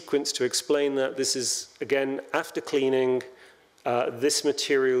through a sequence to explain that. This is, again, after cleaning. This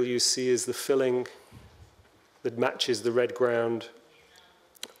material you see is the filling that matches the red ground,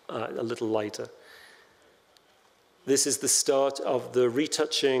 a little lighter. This is the start of the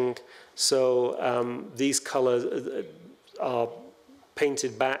retouching. So these colors are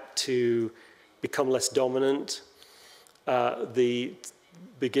painted back to become less dominant.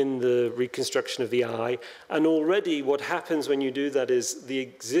 Begin the reconstruction of the eye. And already what happens when you do that is the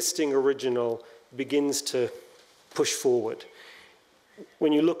existing original begins to push forward.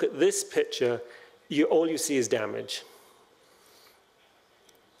 When you look at this picture, all you see is damage.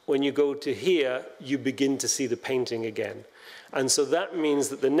 When you go to here, you begin to see the painting again. And so that means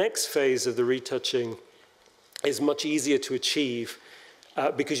that the next phase of the retouching is much easier to achieve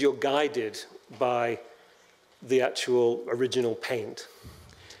because you're guided by the actual original paint.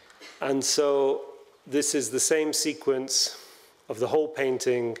 And so this is the same sequence of the whole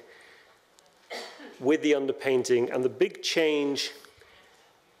painting with the underpainting. And the big change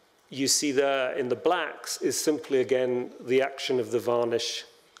you see there in the blacks is simply, again, the action of the varnish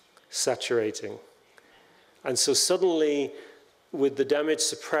saturating. And so suddenly, with the damage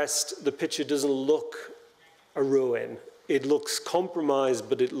suppressed, the picture doesn't look a ruin. It looks compromised,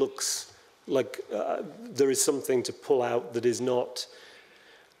 but it looks like there is something to pull out that is not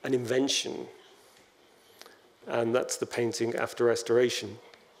an invention. And that's the painting after restoration.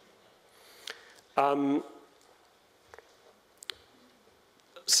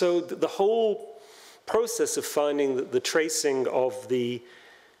 So the whole process of finding the tracing of the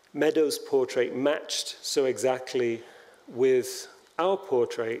Meadows portrait matched so exactly with our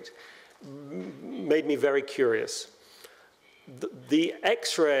portrait made me very curious. The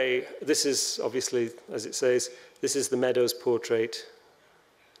X-ray, this is obviously, as it says, this is the Meadows portrait,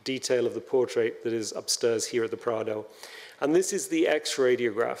 detail of the portrait that is upstairs here at the Prado. And this is the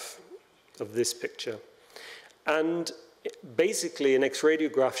X-radiograph of this picture. And basically an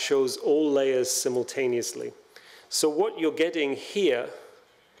X-radiograph shows all layers simultaneously. So what you're getting here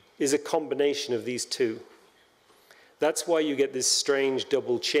is a combination of these two. That's why you get this strange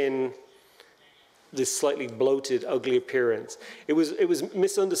double chin, this slightly bloated, ugly appearance. It was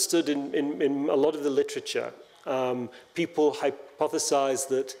misunderstood in a lot of the literature. People hypothesized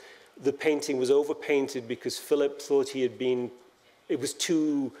that the painting was overpainted because Philip thought it was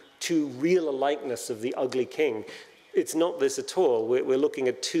too real a likeness of the ugly king. It's not this at all. We're looking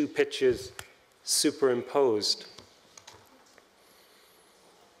at two pictures superimposed.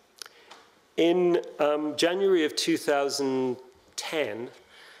 In January of 2010,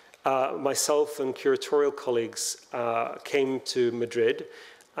 myself and curatorial colleagues came to Madrid,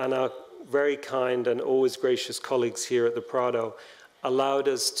 and our very kind and always gracious colleagues here at the Prado allowed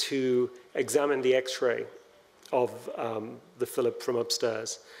us to examine the X-ray of the Philip from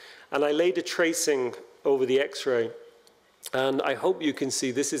upstairs. And I laid a tracing over the X-ray, and I hope you can see,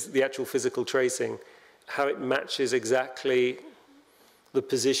 this is the actual physical tracing, how it matches exactly the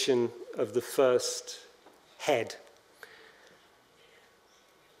position of the first head.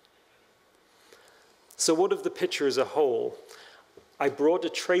 So what of the picture as a whole? I brought a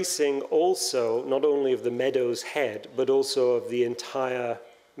tracing also, not only of the Meadows head, but also of the entire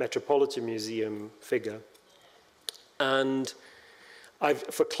Metropolitan Museum figure. And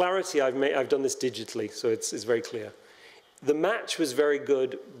for clarity, I've done this digitally, so it's very clear. The match was very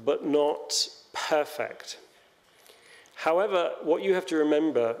good, but not perfect. However, what you have to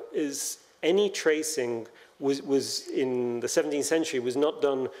remember is any tracing was in the 17th century was not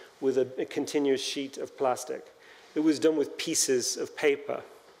done with a continuous sheet of plastic. It was done with pieces of paper.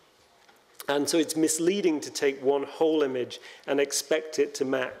 And so it's misleading to take one whole image and expect it to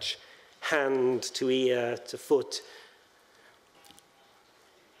match hand to ear to foot.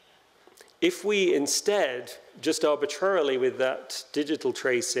 If we instead, just arbitrarily with that digital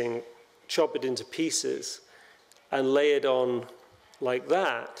tracing, chop it into pieces and lay it on like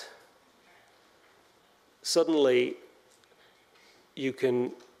that, suddenly you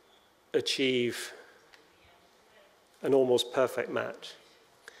can achieve an almost perfect match.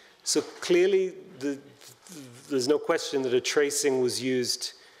 So clearly, there's no question that a tracing was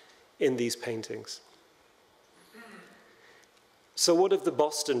used in these paintings. So what of the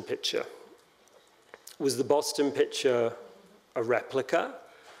Boston picture? Was the Boston picture a replica?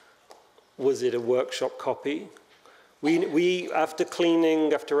 Was it a workshop copy? We after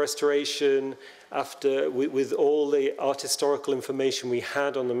cleaning, after restoration, with all the art historical information we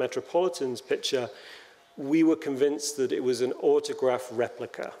had on the Metropolitan's picture, we were convinced that it was an autograph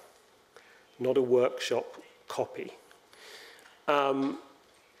replica, not a workshop copy.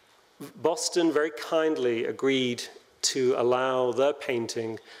 Boston very kindly agreed to allow their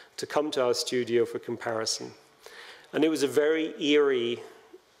painting to come to our studio for comparison. And it was a very eerie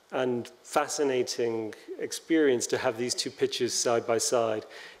and fascinating experience to have these two pictures side by side.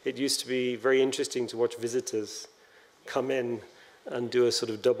 It used to be very interesting to watch visitors come in and do a sort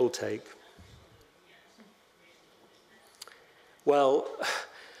of double take. Well,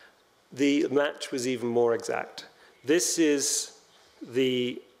 the match was even more exact. This is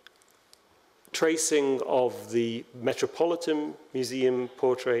the tracing of the Metropolitan Museum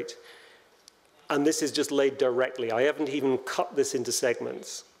portrait, and this is just laid directly. I haven't even cut this into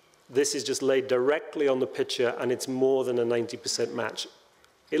segments. This is just laid directly on the picture, and it's more than a 90% match.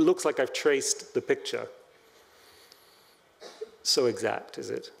 It looks like I've traced the picture. So exact, is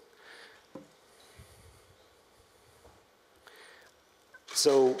it?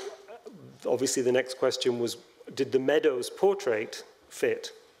 So obviously the next question was, did the Meadows portrait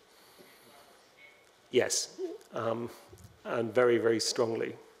fit? Yes, and very, very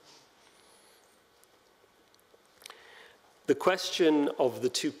strongly. The question of the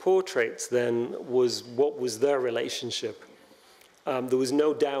two portraits then was, what was their relationship? There was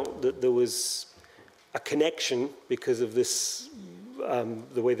no doubt that there was a connection because of this,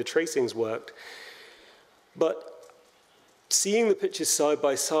 the way the tracings worked. But seeing the pictures side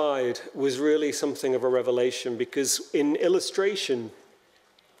by side was really something of a revelation, because in illustration,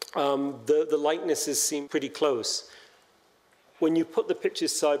 the likenesses seem pretty close. When you put the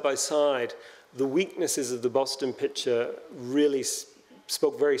pictures side by side, the weaknesses of the Boston picture really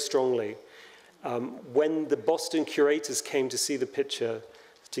spoke very strongly. When the Boston curators came to see the picture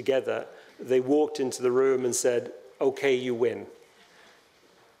together, they walked into the room and said, "Okay, you win."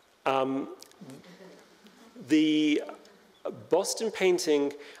 The Boston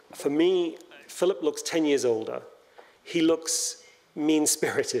painting, for me, Philip looks 10 years older. He looks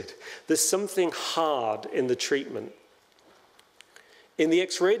mean-spirited. There's something hard in the treatment. In the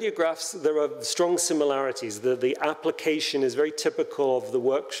X-radiographs, there are strong similarities. The application is very typical of the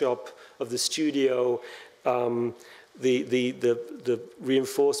workshop, of the studio, the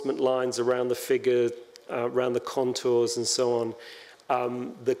reinforcement lines around the figure, around the contours and so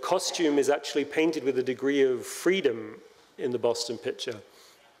on. The costume is actually painted with a degree of freedom in the Boston picture.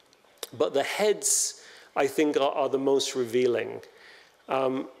 But the heads, I think, are the most revealing.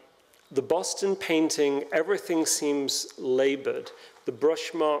 The Boston painting, everything seems labored. The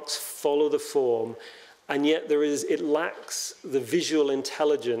brush marks follow the form, and yet it lacks the visual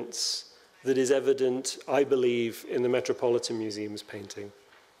intelligence that is evident, I believe, in the Metropolitan Museum's painting.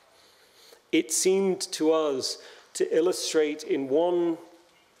 It seemed to us to illustrate in one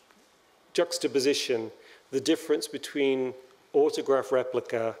juxtaposition the difference between autograph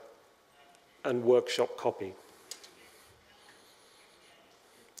replica and workshop copy.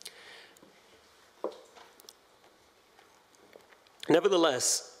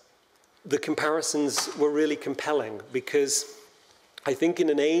 Nevertheless, the comparisons were really compelling because I think in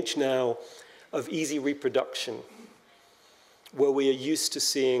an age now of easy reproduction, where we are used to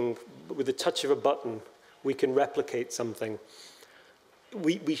seeing, with the touch of a button, we can replicate something,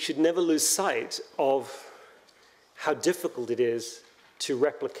 we should never lose sight of how difficult it is to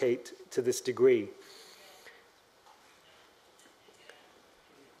replicate to this degree.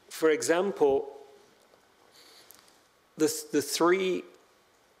 For example, the three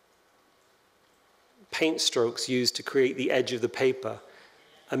paint strokes used to create the edge of the paper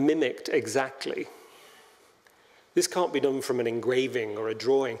are mimicked exactly. This can't be done from an engraving or a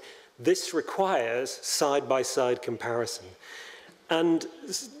drawing. This requires side-by-side comparison. And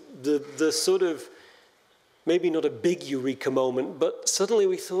the sort of, maybe not a big eureka moment, but suddenly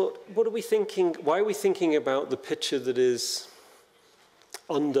we thought, what are we thinking? Why are we thinking about the picture that is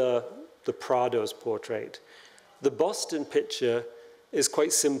under the Prado's portrait? The Boston picture is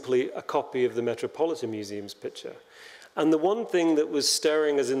quite simply a copy of the Metropolitan Museum's picture. And the one thing that was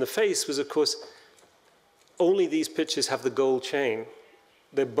staring us in the face was, of course, only these pictures have the gold chain.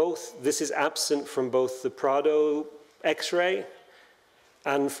 This is absent from both the Prado X-ray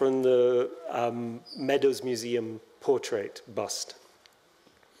and from the Meadows Museum portrait bust.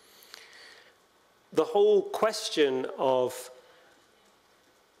 The whole question of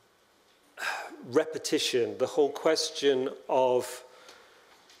repetition, the whole question of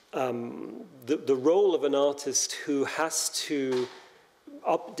the role of an artist who has to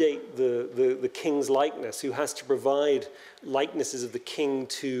update the king's likeness, who has to provide likenesses of the king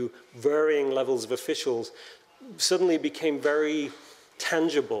to varying levels of officials, suddenly became very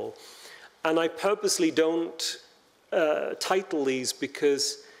tangible. And I purposely don't title these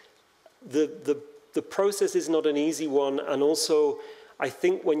because the process is not an easy one, and also I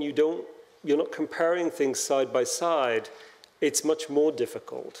think when you're not comparing things side by side, it's much more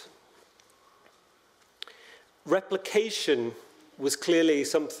difficult. Replication was clearly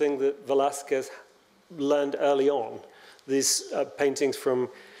something that Velázquez learned early on. These paintings from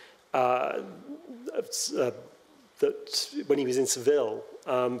when he was in Seville,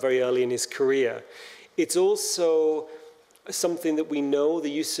 very early in his career. It's also something that we know,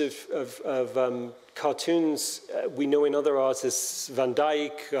 the use of cartoons, we know in other artists, Van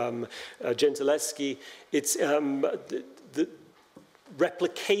Dyck, Gentileschi. It's the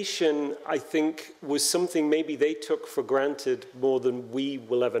replication, I think, was something maybe they took for granted more than we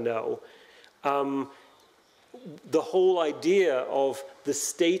will ever know. The whole idea of the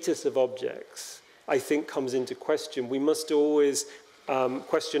status of objects, I think, comes into question. We must always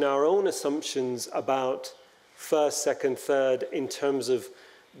question our own assumptions about first, second, third in terms of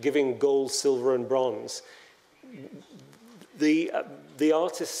giving gold, silver, and bronze. The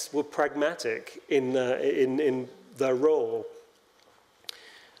artists were pragmatic in their role.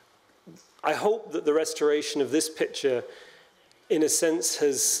 I hope that the restoration of this picture, in a sense,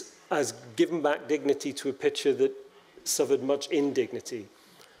 has given back dignity to a picture that suffered much indignity.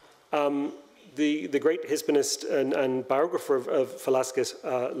 The great Hispanist and biographer of Velázquez,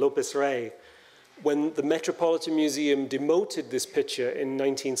 López Rey, when the Metropolitan Museum demoted this picture in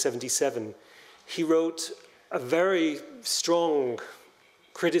 1977, he wrote a very strong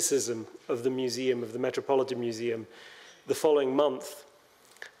criticism of the museum, of the Metropolitan Museum, the following month,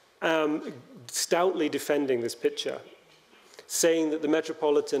 stoutly defending this picture, saying that the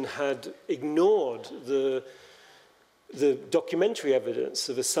Metropolitan had ignored the documentary evidence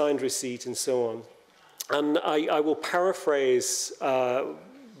of a signed receipt and so on. And I will paraphrase,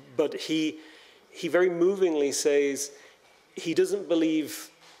 but he very movingly says he doesn't believe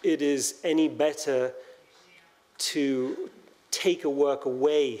it is any better to take a work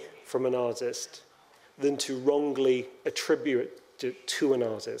away from an artist than to wrongly attribute to an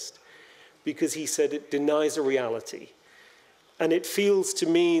artist, because he said it denies a reality. And it feels to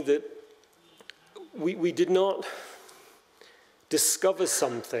me that we did not discover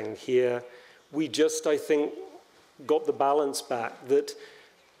something here. We just, I think, got the balance back, that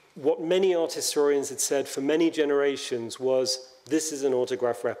what many art historians had said for many generations was, this is an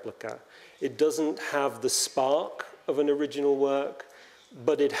autograph replica. It doesn't have the spark of an original work,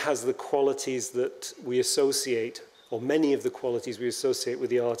 but it has the qualities that we associate, or many of the qualities we associate with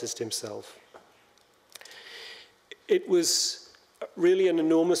the artist himself. It was really an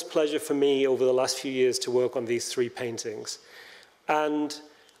enormous pleasure for me over the last few years to work on these three paintings. And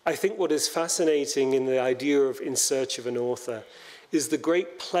I think what is fascinating in the idea of In Search of an Author is the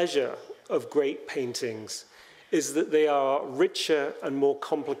great pleasure of great paintings is that they are richer and more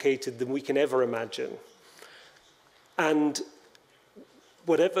complicated than we can ever imagine. And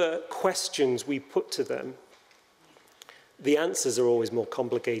whatever questions we put to them, the answers are always more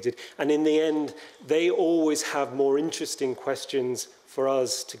complicated. And in the end, they always have more interesting questions for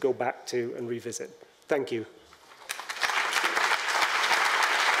us to go back to and revisit. Thank you.